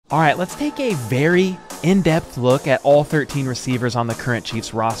All right, let's take a very in-depth look at all 13 receivers on the current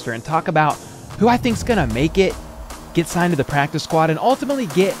Chiefs roster and talk about who I think's gonna make it, get signed to the practice squad, and ultimately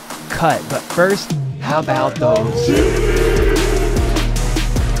get cut. But first, how about those?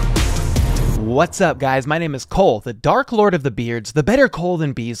 What's up, guys? My name is Cole, the Dark Lord of the Beards, the better Cole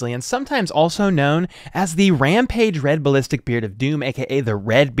than Beasley, and sometimes also known as the Rampage Red Ballistic Beard of Doom, aka the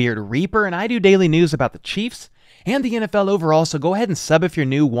Red Beard Reaper, and I do daily news about the Chiefs and the NFL overall, so go ahead and sub if you're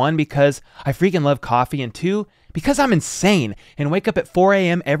new. 1, because I freaking love coffee, and 2, because I'm insane and wake up at 4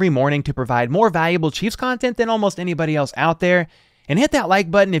 a.m. every morning to provide more valuable Chiefs content than almost anybody else out there. And hit that like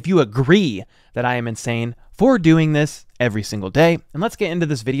button if you agree that I am insane for doing this every single day. And let's get into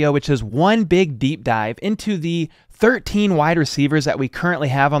this video, which is one big deep dive into the 13 wide receivers that we currently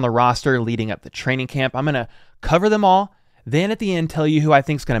have on the roster leading up to training camp. I'm going to cover them all. Then at the end, tell you who I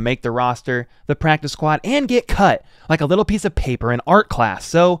think is going to make the roster, the practice squad, and get cut like a little piece of paper in art class.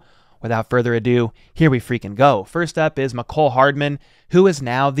 So without further ado, here we freaking go. First up is Mecole Hardman, who is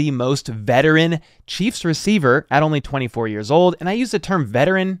now the most veteran Chiefs receiver at only 24 years old. And I use the term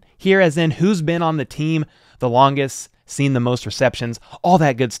veteran here as in who's been on the team the longest, seen the most receptions, all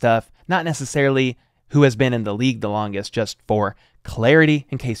that good stuff. Not necessarily who has been in the league the longest, just for clarity,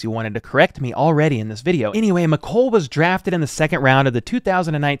 in case you wanted to correct me already in this video. Anyway, Mecole was drafted in the second round of the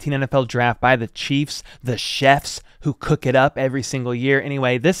 2019 NFL Draft by the Chiefs, the chefs who cook it up every single year.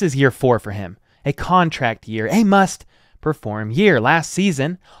 Anyway, this is year 4 for him, a contract year, a must-perform year. Last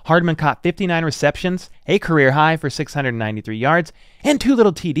season, Hardman caught 59 receptions, a career high for 693 yards, and 2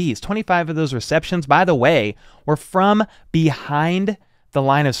 little TDs. 25 of those receptions, by the way, were from behind the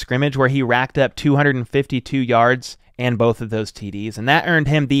line of scrimmage, where he racked up 252 yards and both of those TDs, and that earned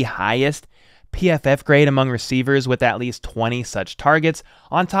him the highest PFF grade among receivers with at least 20 such targets.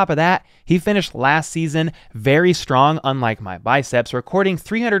 On top of that, he finished last season very strong, unlike my biceps, recording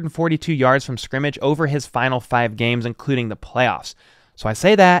 342 yards from scrimmage over his final 5 games, including the playoffs. So I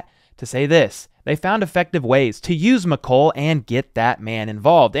say that to say this: they found effective ways to use Mecole and get that man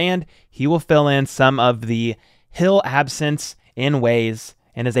involved, and he will fill in some of the Hill absence in ways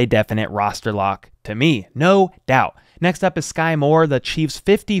and is a definite roster lock to me, no doubt. Next up is Skyy Moore, the Chiefs'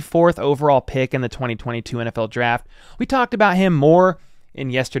 54th overall pick in the 2022 NFL Draft. We talked about him more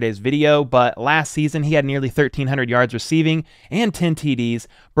in yesterday's video, but last season he had nearly 1,300 yards receiving and 10 TDs,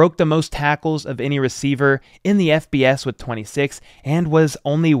 broke the most tackles of any receiver in the FBS with 26, and was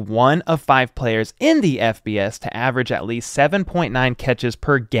only one of 5 players in the FBS to average at least 7.9 catches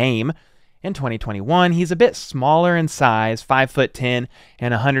per game. In 2021, he's a bit smaller in size, 5'10"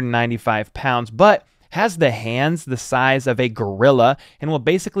 and 195 pounds, but has the hands the size of a gorilla and will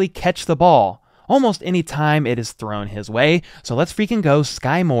basically catch the ball almost any time it is thrown his way. So let's freaking go,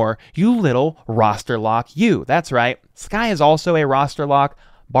 Skyy Moore, you little roster lock, you. That's right, Skyy is also a roster lock,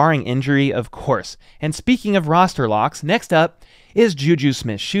 barring injury, of course. And speaking of roster locks, next up is JuJu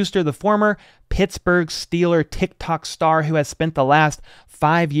Smith-Schuster, the former Pittsburgh Steeler TikTok star who has spent the last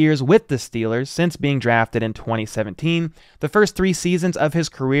 5 years with the Steelers since being drafted in 2017. The first 3 seasons of his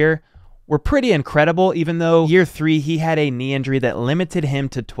career were pretty incredible, even though year 3 he had a knee injury that limited him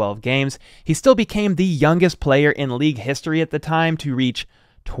to 12 games. He still became the youngest player in league history at the time to reach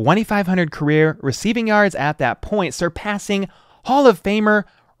 2,500 career receiving yards at that point, surpassing Hall of Famer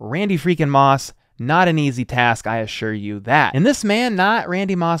Randy freaking Moss. Not an easy task, I assure you that. And this man, not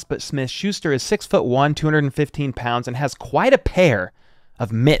Randy Moss, but Smith-Schuster, is 6'1", 215 pounds, and has quite a pair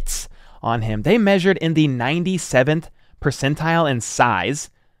of mitts on him. They measured in the 97th percentile in size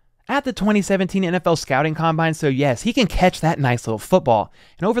at the 2017 NFL Scouting Combine, so yes, he can catch that nice little football.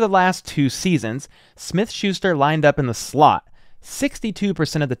 And over the last 2 seasons, Smith-Schuster lined up in the slot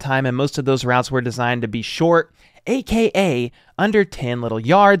 62% of the time, and most of those routes were designed to be short, aka under 10 little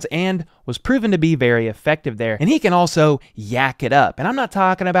yards, and was proven to be very effective there. And he can also yak it up. And I'm not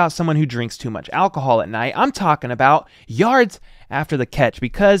talking about someone who drinks too much alcohol at night. I'm talking about yards after the catch,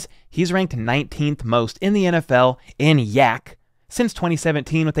 because he's ranked 19th most in the NFL in yak since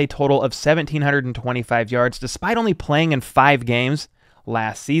 2017 with a total of 1,725 yards, despite only playing in 5 games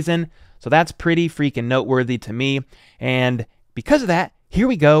last season. So that's pretty freaking noteworthy to me. And because of that, here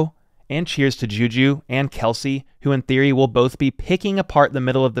we go. And cheers to JuJu and Kelsey, who in theory will both be picking apart the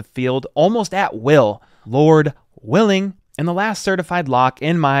middle of the field almost at will, Lord willing. And the last certified lock,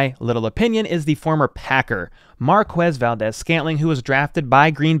 in my little opinion, is the former Packer, Marquez Valdes-Scantling, who was drafted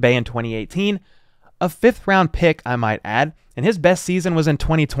by Green Bay in 2018, a 5th-round pick, I might add. And his best season was in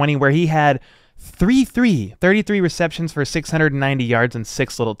 2020, where he had 33 receptions for 690 yards and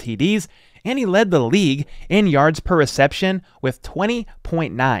 6 little TDs. and he led the league in yards per reception with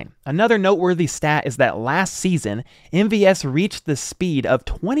 20.9. Another noteworthy stat is that last season, MVS reached the speed of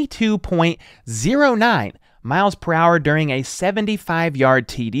 22.09 miles per hour during a 75-yard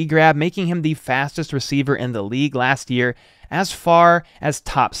TD grab, making him the fastest receiver in the league last year as far as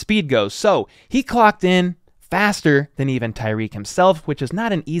top speed goes. So he clocked in faster than even Tyreek himself, which is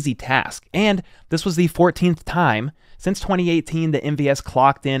not an easy task. And this was the 14th time since 2018 that MVS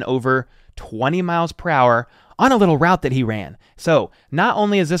clocked in over 20 miles per hour on a little route that he ran. So not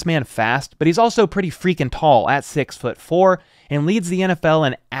only is this man fast, but he's also pretty freaking tall at 6'4" and leads the NFL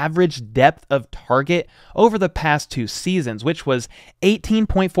in average depth of target over the past 2 seasons, which was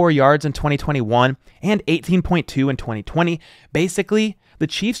 18.4 yards in 2021 and 18.2 in 2020. Basically, the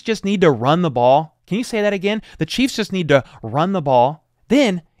Chiefs just need to run the ball. Can you say that again? The Chiefs just need to run the ball,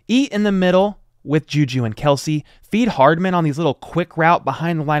 then eat in the middle with JuJu and Kelce, feed Hardman on these little quick route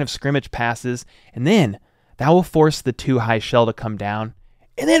behind the line of scrimmage passes, and then that will force the too high shell to come down,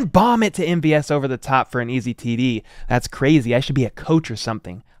 and then bomb it to MVS over the top for an easy TD. That's crazy. I should be a coach or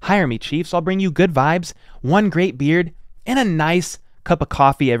something. Hire me, Chiefs. I'll bring you good vibes, one great beard, and a nice cup of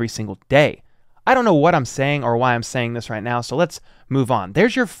coffee every single day. I don't know what I'm saying or why I'm saying this right now, so let's move on.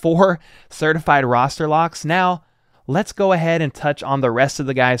 There's your 4 certified roster locks. Now, let's go ahead and touch on the rest of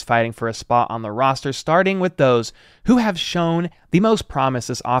the guys fighting for a spot on the roster, starting with those who have shown the most promise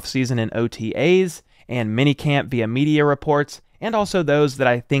this offseason in OTAs and minicamp via media reports, and also those that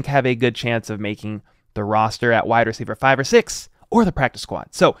I think have a good chance of making the roster at wide receiver 5 or 6 or the practice squad.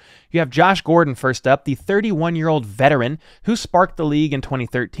 So you have Josh Gordon first up, the 31-year-old veteran who sparked the league in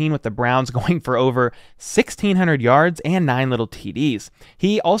 2013 with the Browns going for over 1,600 yards and 9 little TDs.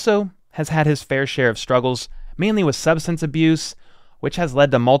 He also has had his fair share of struggles, mainly with substance abuse, which has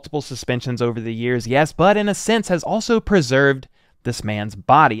led to multiple suspensions over the years, yes, but in a sense has also preserved this man's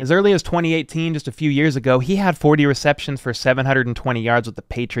body. As early as 2018, just a few years ago, he had 40 receptions for 720 yards with the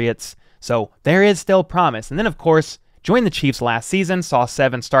Patriots, so there is still promise. And then, of course, joined the Chiefs last season, saw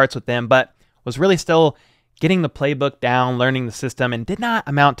 7 starts with them, but was really still getting the playbook down, learning the system, and did not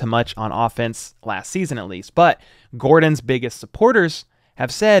amount to much on offense last season at least. But Gordon's biggest supporters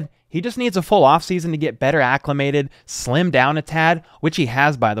have said he just needs a full offseason to get better acclimated, slim down a tad, which he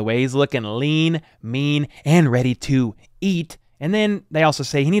has, by the way. He's looking lean, mean, and ready to eat. And then they also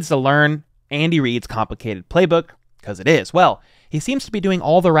say he needs to learn Andy Reid's complicated playbook, because it is. Well, he seems to be doing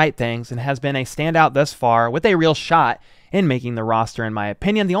all the right things and has been a standout thus far with a real shot in making the roster, in my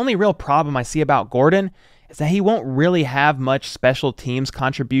opinion. The only real problem I see about Gordon is that he won't really have much special teams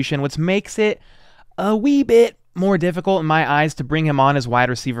contribution, which makes it a wee bit more difficult in my eyes to bring him on as wide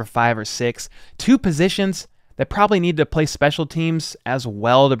receiver 5 or 6. 2 positions that probably need to play special teams as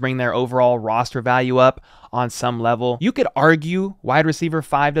well to bring their overall roster value up on some level. You could argue wide receiver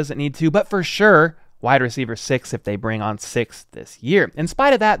 5 doesn't need to, but for sure, wide receiver 6 if they bring on 6 this year. In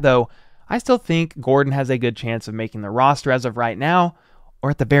spite of that, though, I still think Gordon has a good chance of making the roster as of right now, or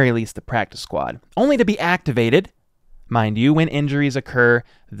at the very least the practice squad, only to be activated, mind you, when injuries occur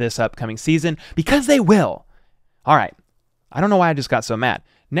this upcoming season, because they will. All right, I don't know why I just got so mad.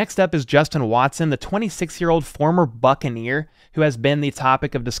 Next up is Justin Watson, the 26-year-old former Buccaneer who has been the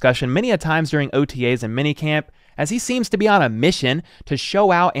topic of discussion many a times during OTAs and minicamp, as he seems to be on a mission to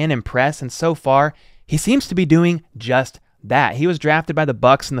show out and impress, and so far, he seems to be doing just that. He was drafted by the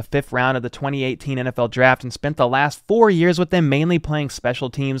Bucs in the 5th round of the 2018 NFL Draft and spent the last 4 years with them mainly playing special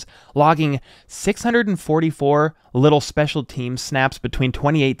teams, logging 644 little special teams snaps between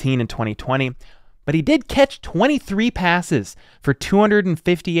 2018 and 2020. But he did catch 23 passes for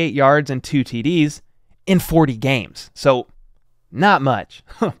 258 yards and 2 TDs in 40 games. So, not much.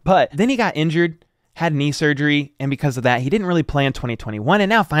 But then he got injured, had knee surgery, and because of that, he didn't really play in 2021 and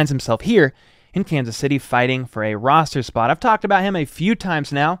now finds himself here in Kansas City fighting for a roster spot. I've talked about him a few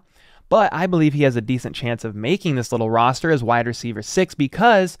times now, but I believe he has a decent chance of making this little roster as wide receiver 6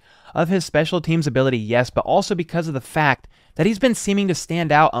 because of his special teams ability, yes, but also because of the fact that he's been seeming to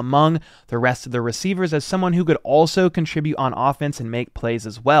stand out among the rest of the receivers as someone who could also contribute on offense and make plays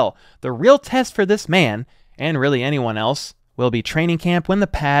as well. The real test for this man, and really anyone else, will be training camp when the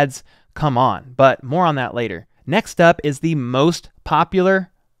pads come on, but more on that later. Next up is the most popular,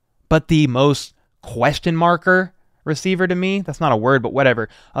 but the most question marker receiver to me, that's not a word, but whatever,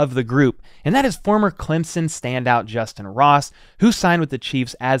 of the group, and that is former Clemson standout Justyn Ross, who signed with the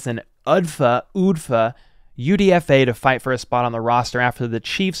Chiefs as an UDFA to fight for a spot on the roster after the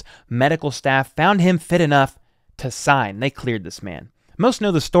Chiefs' medical staff found him fit enough to sign. They cleared this man. Most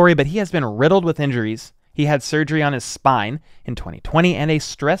know the story, but he has been riddled with injuries. He had surgery on his spine in 2020 and a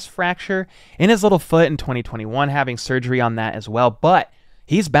stress fracture in his little foot in 2021, having surgery on that as well. But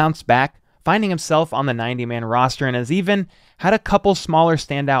he's bounced back finding himself on the 90-man roster and has even had a couple smaller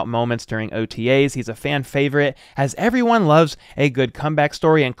standout moments during OTAs. He's a fan favorite, as everyone loves a good comeback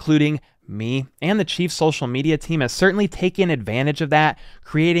story, including me, and the Chiefs' social media team has certainly taken advantage of that,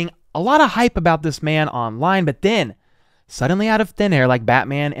 creating a lot of hype about this man online. But then, suddenly out of thin air like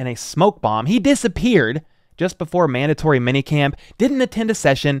Batman in a smoke bomb, he disappeared just before mandatory minicamp, didn't attend a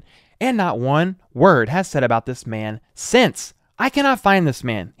session, and not one word has said about this man since. I cannot find this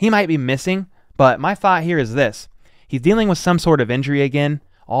man. He might be missing, but my thought here is this. He's dealing with some sort of injury again,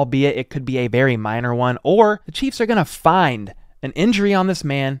 albeit it could be a very minor one, or the Chiefs are going to find an injury on this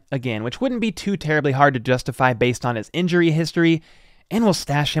man again, which wouldn't be too terribly hard to justify based on his injury history, and will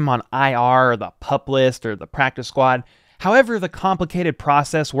stash him on IR or the PUP list or the practice squad. However the complicated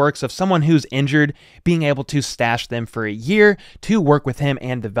process works of someone who's injured being able to stash them for a year to work with him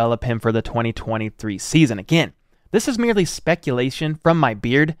and develop him for the 2023 season. Again, this is merely speculation from my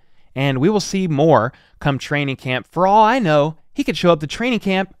beard, and we will see more come training camp. For all I know, he could show up to training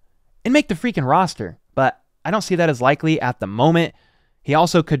camp and make the freaking roster, but I don't see that as likely at the moment. He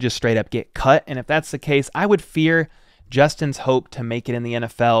also could just straight up get cut, and if that's the case, I would fear Justyn's hope to make it in the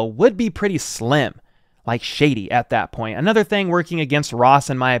NFL would be pretty slim, like shady at that point. Another thing working against Ross,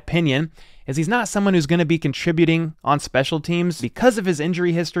 in my opinion, is he's not someone who's going to be contributing on special teams because of his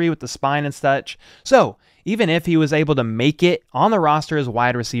injury history with the spine and such. So even if he was able to make it on the roster as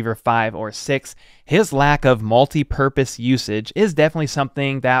wide receiver 5 or 6, his lack of multi-purpose usage is definitely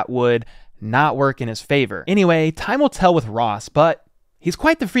something that would not work in his favor. Anyway, time will tell with Ross, but he's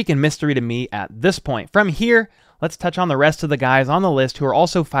quite the freaking mystery to me at this point. From here, let's touch on the rest of the guys on the list who are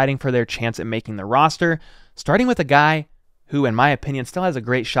also fighting for their chance at making the roster, starting with a guy who, in my opinion, still has a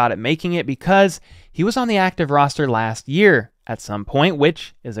great shot at making it because he was on the active roster last year at some point,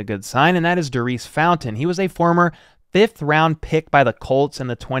 which is a good sign, and that is Daurice Fountain. He was a former 5th-round pick by the Colts in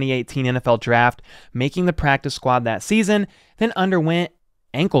the 2018 NFL Draft, making the practice squad that season, then underwent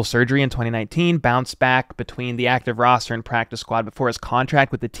ankle surgery in 2019, bounced back between the active roster and practice squad before his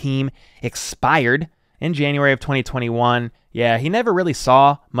contract with the team expired in January of 2021. Yeah, he never really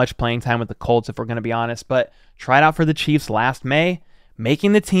saw much playing time with the Colts, if we're going to be honest, but tried out for the Chiefs last May,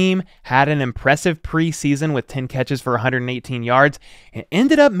 making the team, had an impressive preseason with 10 catches for 118 yards, and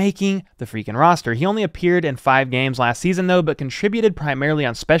ended up making the freaking roster. He only appeared in 5 games last season, though, but contributed primarily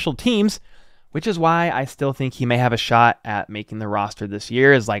on special teams, which is why I still think he may have a shot at making the roster this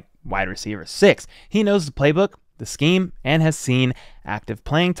year as like wide receiver 6. He knows the playbook, the scheme, and has seen active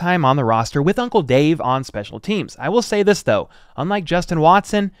playing time on the roster with Uncle Dave on special teams. I will say this though, unlike Justyn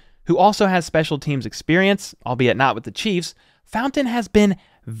Watson, who also has special teams experience, albeit not with the Chiefs, Fountain has been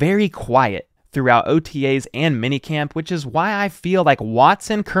very quiet throughout OTAs and minicamp, which is why I feel like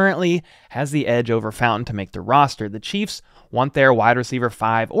Watson currently has the edge over Fountain to make the roster. The Chiefs want their wide receiver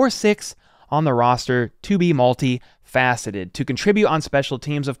 5 or 6 on the roster to be multifaceted, to contribute on special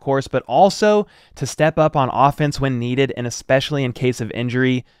teams, of course, but also to step up on offense when needed, and especially in case of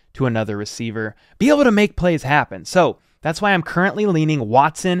injury to another receiver, be able to make plays happen. So that's why I'm currently leaning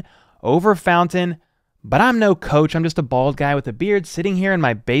Watson over Fountain, but I'm no coach. I'm just a bald guy with a beard sitting here in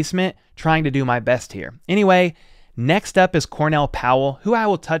my basement trying to do my best here. Anyway, next up is Cornell Powell, who I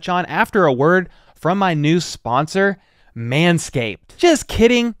will touch on after a word from my new sponsor, Manscaped. Just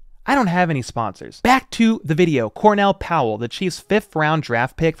kidding. I don't have any sponsors. Back to the video. Cornell Powell, the Chiefs' 5th-round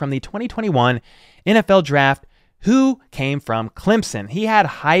draft pick from the 2021 NFL Draft, who came from Clemson. He had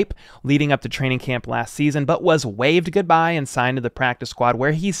hype leading up to training camp last season, but was waved goodbye and signed to the practice squad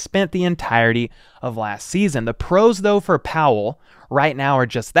where he spent the entirety of last season. The pros, though, for Powell right now are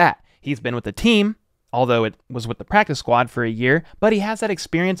just that. He's been with the team, although it was with the practice squad for a year, but he has that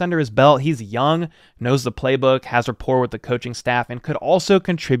experience under his belt. He's young, knows the playbook, has rapport with the coaching staff, and could also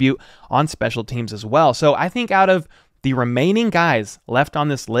contribute on special teams as well. So I think out of the remaining guys left on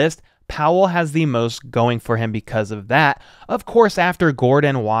this list, Powell has the most going for him because of that. Of course, after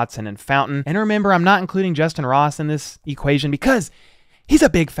Gordon, Watson, and Fountain. And remember, I'm not including Justyn Ross in this equation because he's a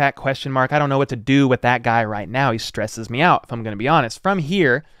big fat question mark. I don't know what to do with that guy right now. He stresses me out, if I'm going to be honest. From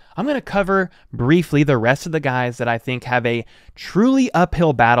here, I'm going to cover briefly the rest of the guys that I think have a truly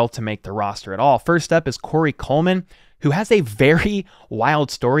uphill battle to make the roster at all. First up is Coleman, who has a very wild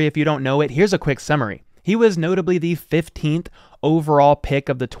story if you don't know it. Here's a quick summary. He was notably the 15th overall pick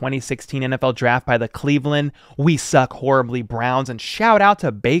of the 2016 NFL Draft by the Cleveland We Suck Horribly Browns. And shout out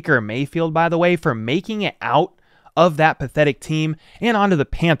to Baker Mayfield, by the way, for making it out of that pathetic team and onto the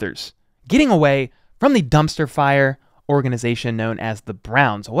Panthers, getting away from the dumpster fire organization known as the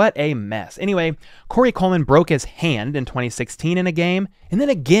Browns. What a mess. Anyway, Coleman broke his hand in 2016 in a game, and then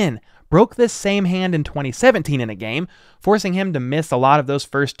again broke this same hand in 2017 in a game, forcing him to miss a lot of those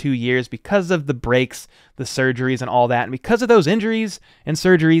first 2 years because of the breaks, the surgeries, and all that. And because of those injuries and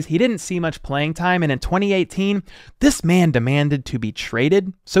surgeries, he didn't see much playing time. And in 2018, this man demanded to be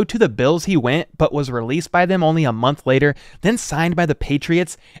traded. So to the Bills he went, but was released by them only a month later, then signed by the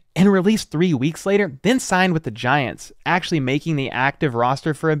Patriots and released 3 weeks later, then signed with the Giants, actually making the active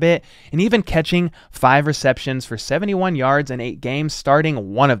roster for a bit and even catching 5 receptions for 71 yards in 8 games,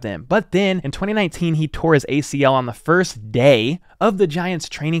 starting one of them. But then in 2019, he tore his ACL on the first day of the Giants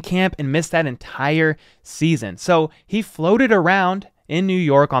training camp and missed that entire season. So he floated around in New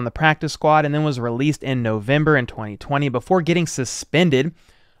York on the practice squad and then was released in November in 2020 before getting suspended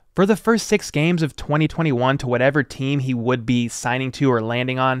for the first 6 games of 2021 to whatever team he would be signing to or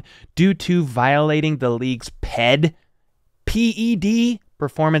landing on due to violating the league's PED,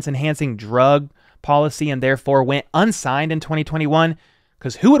 performance enhancing drug policy, and therefore went unsigned in 2021.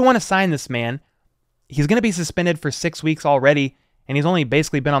 Because who would want to sign this man? He's going to be suspended for 6 weeks already, and he's only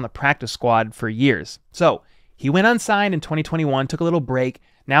basically been on the practice squad for years. So he went unsigned in 2021, took a little break,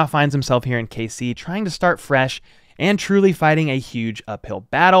 now finds himself here in KC, trying to start fresh and truly fighting a huge uphill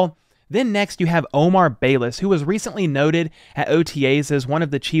battle. Then next you have Omar Bayless, who was recently noted at OTAs as one of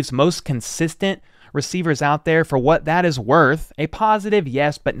the Chiefs' most consistent receivers out there. For what that is worth, a positive,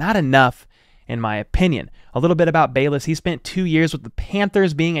 yes, but not enough in my opinion. A little bit about Bayless. He spent 2 years with the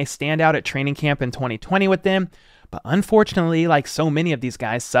Panthers, being a standout at training camp in 2020 with them, but unfortunately, like so many of these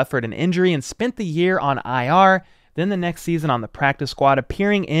guys, suffered an injury and spent the year on IR, then the next season on the practice squad,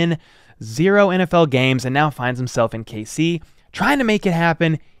 appearing in 0 NFL games, and now finds himself in KC, trying to make it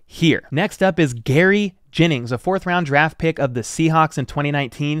happen here. Next up is Gary Jennings, a 4th-round draft pick of the Seahawks in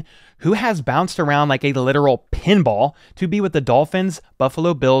 2019, who has bounced around like a literal pinball to be with the Dolphins,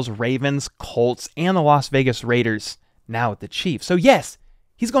 Buffalo Bills, Ravens, Colts, and the Las Vegas Raiders, now with the Chiefs. So yes,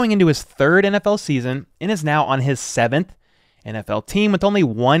 he's going into his 3rd NFL season and is now on his 7th NFL team with only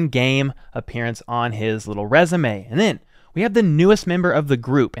 1 game appearance on his little resume. And then we have the newest member of the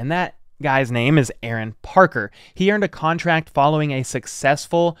group, and that guy's name is Aaron Parker. He earned a contract following a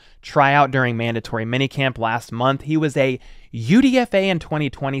successful tryout during mandatory minicamp last month. He was a UDFA in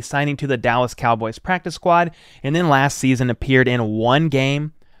 2020, signing to the Dallas Cowboys practice squad, and then last season appeared in 1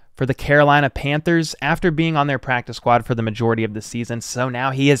 game for the Carolina Panthers after being on their practice squad for the majority of the season. So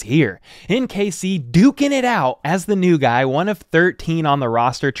now he is here in KC, duking it out as the new guy, one of 13 on the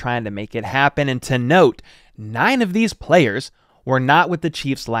roster trying to make it happen. And to note, 9 of these players were not with the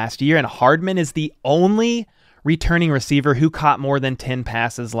Chiefs last year, and Hardman is the only returning receiver who caught more than 10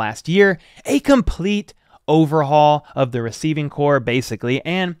 passes last year. A complete overhaul of the receiving core, basically.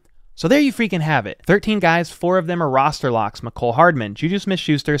 And so there you freaking have it. 13 guys, 4 of them are roster locks: Mecole Hardman, JuJu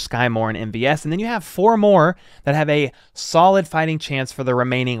Smith-Schuster, Skyy Moore, and MVS. And then you have 4 more that have a solid fighting chance for the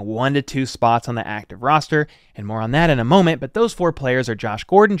remaining 1 to 2 spots on the active roster, and more on that in a moment. But those 4 players are Josh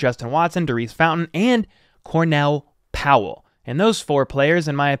Gordon, Justyn Watson, Daurice Fountain, and Cornell Powell. And those 4 players,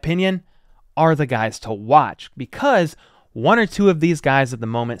 in my opinion, are the guys to watch, because 1 or 2 of these guys at the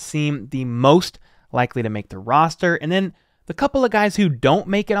moment seem the most likely to make the roster. And then the couple of guys who don't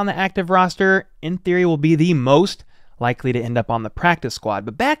make it on the active roster, in theory, will be the most likely to end up on the practice squad.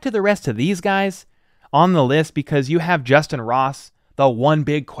 But back to the rest of these guys on the list, because you have Justyn Ross, the one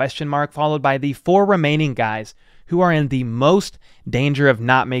big question mark, followed by the 4 remaining guys who are in the most danger of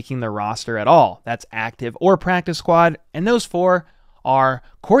not making the roster at all. That's active or practice squad. And those 4 are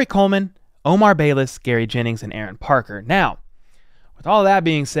Corey Coleman, Omar Bayless, Gary Jennings, and Aaron Parker. Now, with all that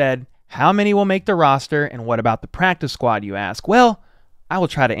being said, how many will make the roster, and what about the practice squad, you ask? Well, I will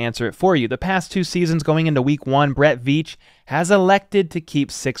try to answer it for you. The past 2 seasons going into week 1, Brett Veach has elected to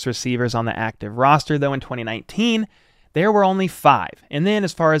keep 6 receivers on the active roster, though in 2019, there were only 5. And then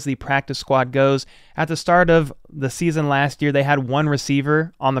as far as the practice squad goes, at the start of the season last year, they had 1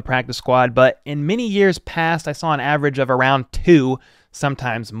 receiver on the practice squad, but in many years past, I saw an average of around 2,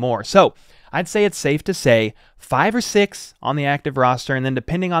 sometimes more. So I'd say it's safe to say 5 or 6 on the active roster, and then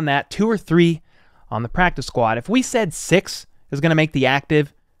depending on that, 2 or 3 on the practice squad. If we said 6 is going to make the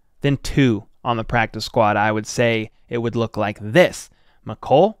active, then 2 on the practice squad, I would say it would look like this: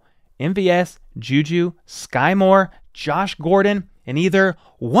 Mecole, MVS, JuJu, Skyy Moore, Josh Gordon, and either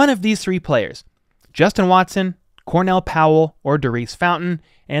one of these 3 players, Justyn Watson, Cornell Powell, or Daurice Fountain,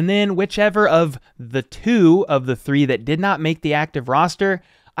 and then whichever of the 2 of the 3 that did not make the active roster,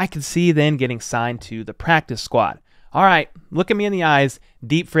 I could see then getting signed to the practice squad. All right, look at me in the eyes,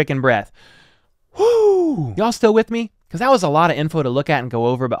 deep freaking breath. Woo! Y'all still with me? Because that was a lot of info to look at and go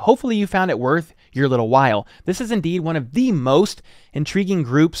over, but hopefully you found it worth your little while. This is indeed one of the most intriguing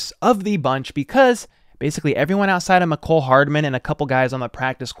groups of the bunch, because Basically, everyone outside of Mecole Hardman and a couple guys on the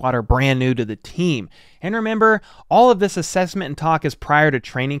practice squad are brand new to the team. And remember, all of this assessment and talk is prior to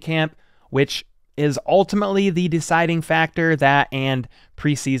training camp, which is ultimately the deciding factor, that and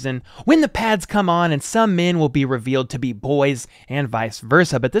preseason, when the pads come on and some men will be revealed to be boys and vice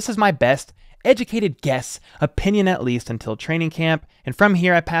versa. But this is my best educated guess, opinion at least, until training camp. And from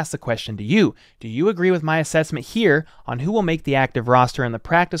here, I pass the question to you. Do you agree with my assessment here on who will make the active roster in the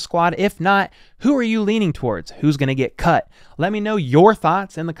practice squad? If not, who are you leaning towards? Who's going to get cut? Let me know your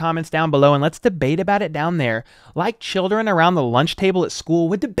thoughts in the comments down below, and let's debate about it down there, like children around the lunch table at school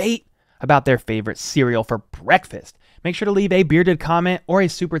would debate about their favorite cereal for breakfast. Make sure to leave a bearded comment or a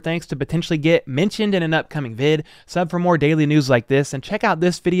super thanks to potentially get mentioned in an upcoming vid. Sub for more daily news like this, and check out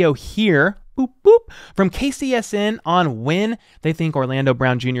this video here, boop boop, from KCSN on when they think Orlando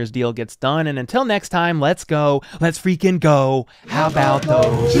Brown Jr.'s deal gets done. And until next time, let's go. Let's freaking go. How about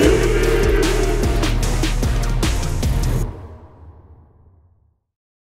those?